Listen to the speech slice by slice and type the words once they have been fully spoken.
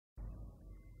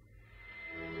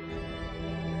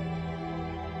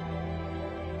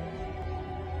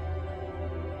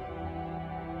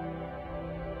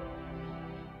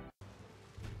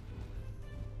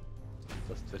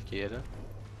Dat is het verkeerde.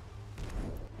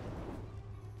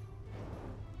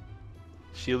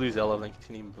 Shield jezelf, denk ik,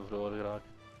 niet bevroren geraken.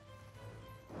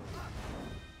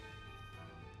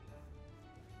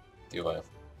 Ja.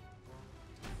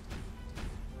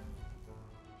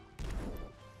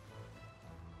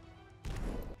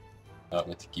 Ja,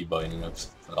 met de keybinding ook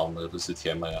veranderen, dus zit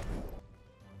jij maar ja.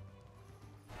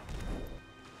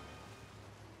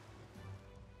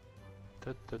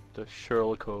 De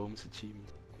Sherlock Holmes achievement.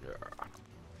 Ja.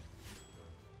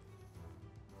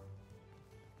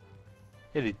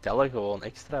 Ja, die tellen gewoon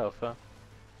extra of wat?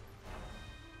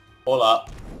 Hola!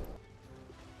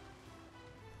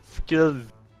 Skills.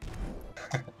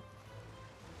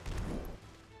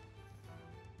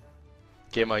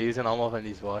 Oké, maar hier zijn allemaal van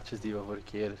die zwaardjes die we vorige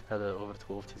keer hadden over het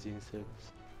hoofd gezien in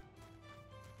cirkels.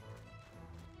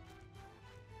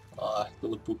 Ah, ik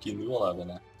wil het boekje nu al hebben,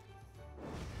 hè.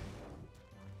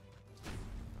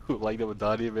 Hoe lang dat we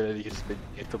daar niet meer hebben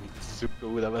gespendeerd om te zoeken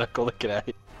hoe dat we dat konden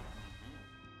krijgen.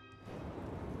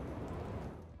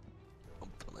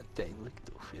 Om dan uiteindelijk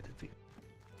toch verder te gaan.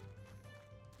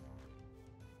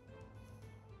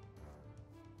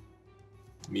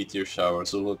 Meteor shower,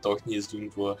 zullen we het toch niet eens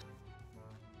doen voor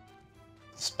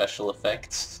special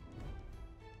effects?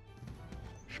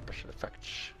 Special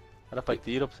effects. En dat pakt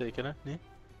hierop zeker, hè? Nee?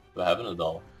 We hebben het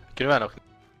al. Kunnen wij nog?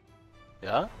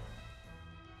 Ja?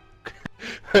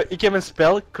 Ik heb een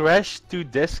spel Crash to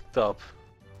Desktop.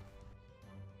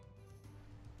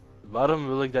 Waarom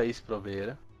wil ik dat eens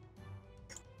proberen?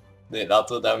 Nee,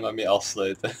 laten we daar maar mee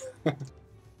afsluiten.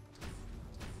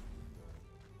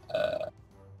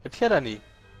 Heb jij dat niet?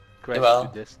 Crash Jawel.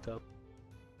 to Desktop.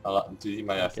 Doe die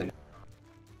maar even.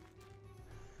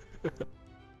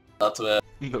 Laten we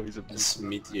Nooit een opnieuw.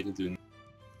 smid hier doen.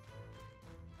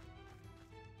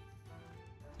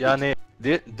 Ja, nee.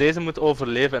 Deze moet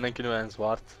overleven en dan kunnen we een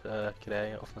zwaard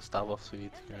krijgen of een staf of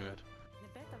zoiets.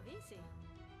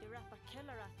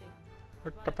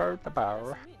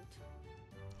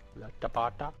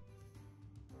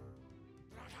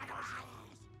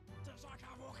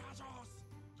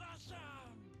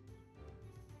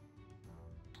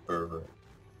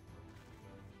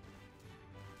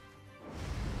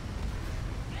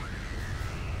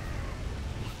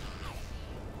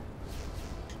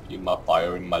 You my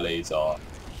fire in my laser.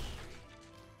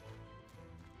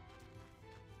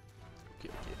 Oké.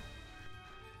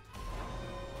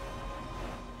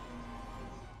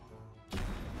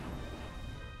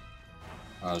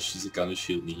 Ah, dus ik kan de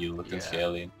shield niet healen, dat kunt jij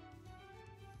alleen.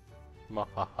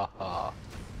 Mahahaha.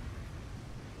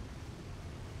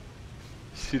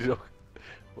 Is hier nog?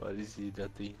 Waar is die dat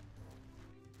ding?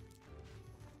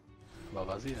 Wat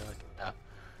was die eigenlijk? Ja.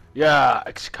 Ja,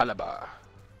 Excalibur.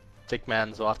 Check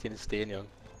mijn zwaard in de steen, jong.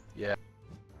 Ja.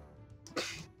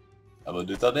 En wat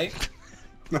doet dat ding?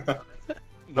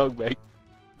 Knockback.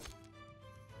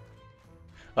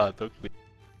 Ah, toch niet.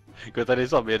 Ik weet dat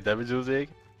is al meer damage doen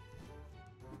zeker.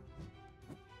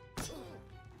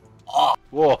 Ah!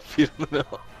 Wow, 4-0.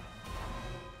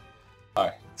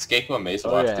 Ah, eens kijken wat mij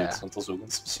zwaard Oh, ja. doet, want dat is ook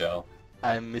een speciaal.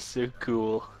 I'm Mr.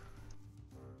 Cool.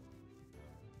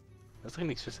 Dat is toch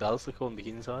niks speciaals, dat is toch gewoon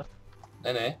beginzwaard?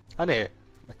 Nee, nee. Ah nee,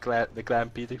 de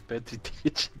klein Pieter Petri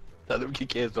dingetje. Dat heb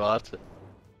ik geen zwaard.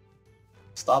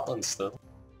 Staat dan stil.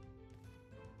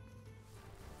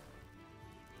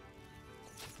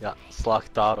 Ja,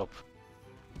 slag daarop.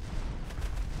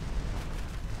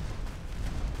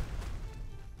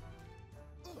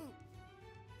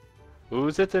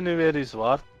 Hoe zit er nu weer die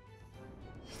zwaard?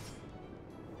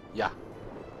 Ja.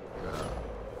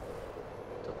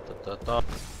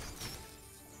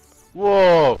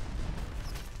 Wow!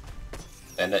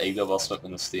 En dat ik dat was met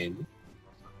mijn steen.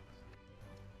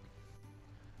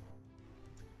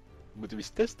 Moeten we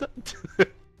eens testen?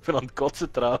 Ik ben aan het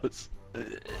kotsen trouwens.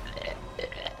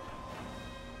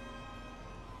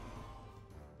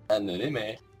 En nu niet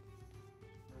meer.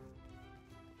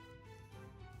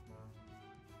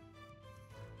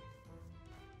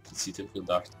 Het ziet er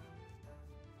verdacht.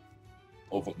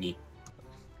 Of ook niet.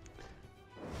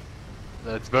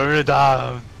 Let's burn it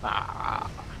down! Ah.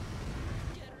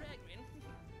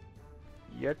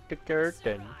 Yet the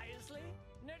curtain.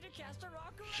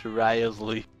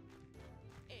 Seriously.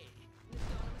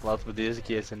 Laten we deze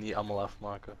keer ze niet allemaal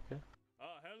afmaken, oké?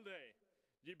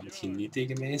 Moet je niet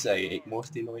tegen mij zeggen, ik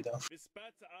mocht die nooit af.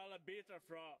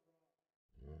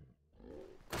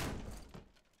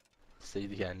 Zeg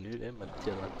jij nu, hè, maar ik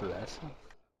kan het bewijzen.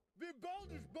 Wie bal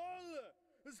is ballen?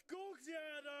 Es kookt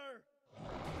jij daar?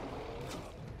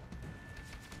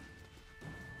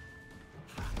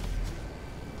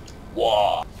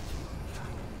 Wow.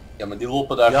 Ja, maar die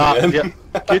lopen daar Ja, voor in.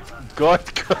 ja, kid,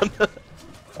 god, kan.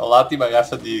 Dan laat hij maar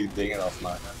even die dingen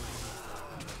afmaken.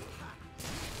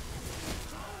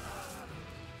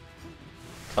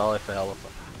 Ik zal even helpen.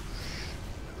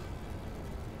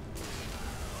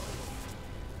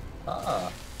 Ah,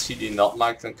 als je die nat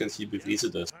maakt, dan kun je die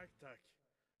bevriezen dus. Tack, tack.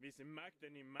 Vi ser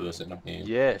makten i Dat is er nog niet.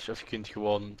 Yes, of je kunt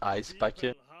gewoon ijs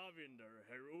pakken. Havinder,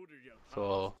 herr Oderjan.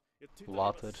 Zo, Jag tyckte det var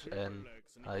water en superlök,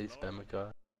 så ni ijs kan bij laga.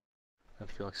 elkaar. Dan heb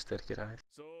je nog sterker ijs.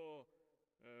 Så,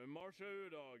 marscha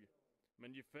idag.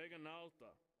 Men ge fäggen alta.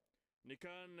 Ni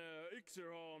kan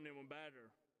yxor ha om ni mår bättre.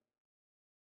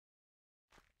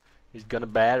 He's gonna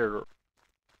batter.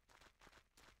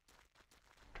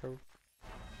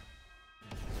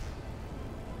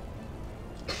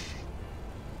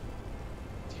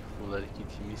 Ik voel dat ik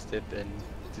iets gemist heb en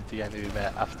zit hij nu mij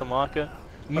af te maken.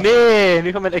 Nee,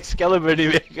 nu gaat mijn Excalibur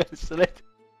niet weer gaan slecht.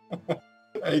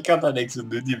 Ik kan daar niks aan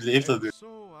doen, die bleef dat doen.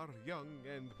 So our young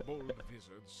and bold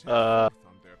wizards set Uh, forth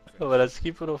on their quest, Gaan we dat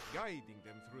skippen of? guiding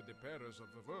them through the perils of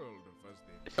the world, as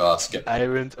they Ja, skip.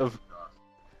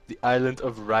 The Island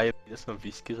of Riley. Dat is een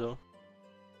visje zo.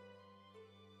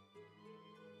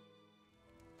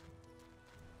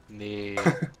 Nee.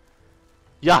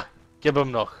 Ja, ik heb hem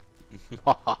nog.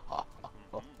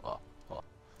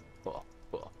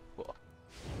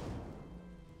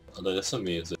 Oh, er is er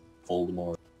meer, zeg.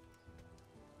 Voldemort.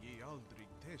 ye aldrig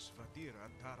tes vatira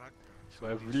taraka.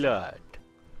 Zwaar bloed.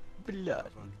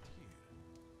 Bloed.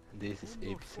 Deze is Unnor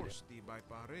episch. Hè. forsti by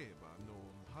pareva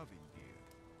non havindir.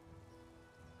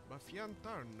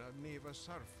 Bafiantarna neva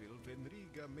sarfil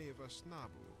venriga meva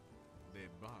snabu. De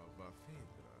bava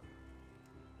fedra.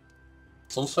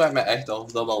 Soms vraag ik me echt af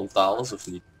of dat wel een taal is of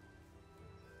niet.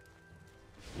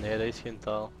 Nee, dat is geen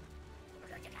taal.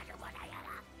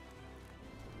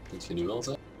 Kunt je nu wel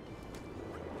zeggen?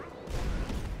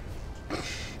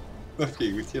 Dat heb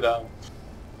je goed gedaan.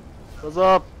 Pas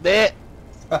op, nee!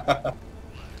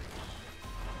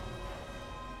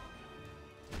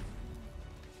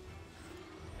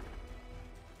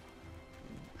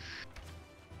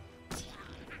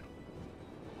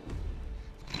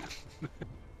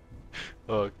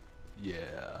 Oh,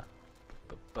 yeah.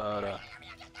 Para.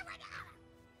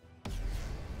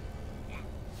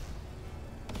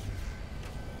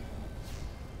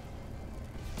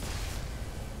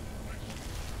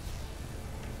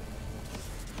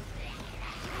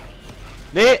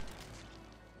 Nee!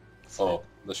 Oh,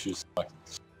 dat is juist. Wacht.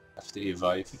 Even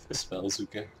revive spel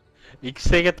zoeken. Ik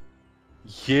zeg het.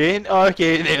 Geen. Oké,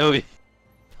 nee, oei.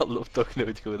 Dat loopt toch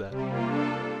nooit goed hè.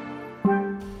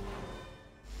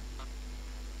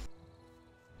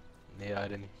 Nee,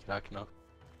 Iron, ik raak nog.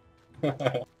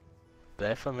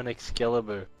 Blijf van mijn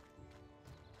Excalibur.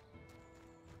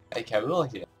 Ik heb wel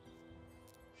geen.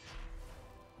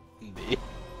 Nee,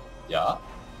 Ja?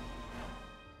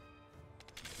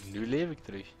 nu leef ik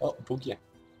terug. Oh, boekje.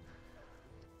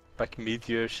 Pak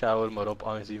Meteor Shower maar op,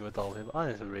 aangezien we het al hebben. Ah,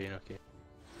 dat is een Rain, oké.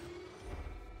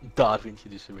 Daar vind je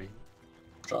dus Rain.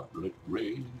 Chocolate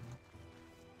Rain.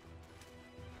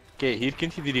 Oké, hier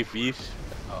kun je die rivier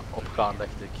opgaan,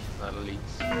 dacht ik, naar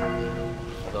links.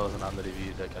 Dat was een andere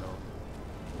rivier, dat kan ook.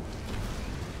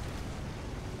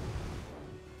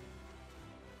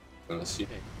 Dat is hier.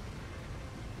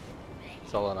 Het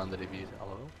zal een andere rivier,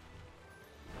 hallo?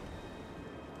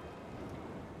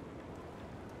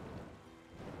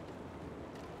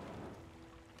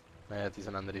 Nee, het is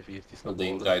een andere rivier. Het is Dat nog ding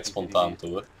boven, draait die spontaan rivier.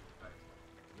 door.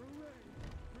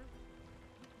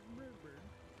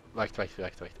 Wacht.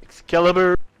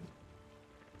 Excalibur!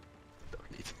 Toch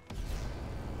niet.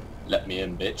 Let me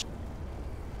in, bitch.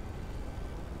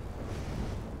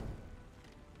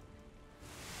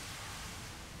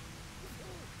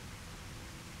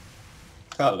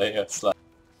 Allee, het slaat.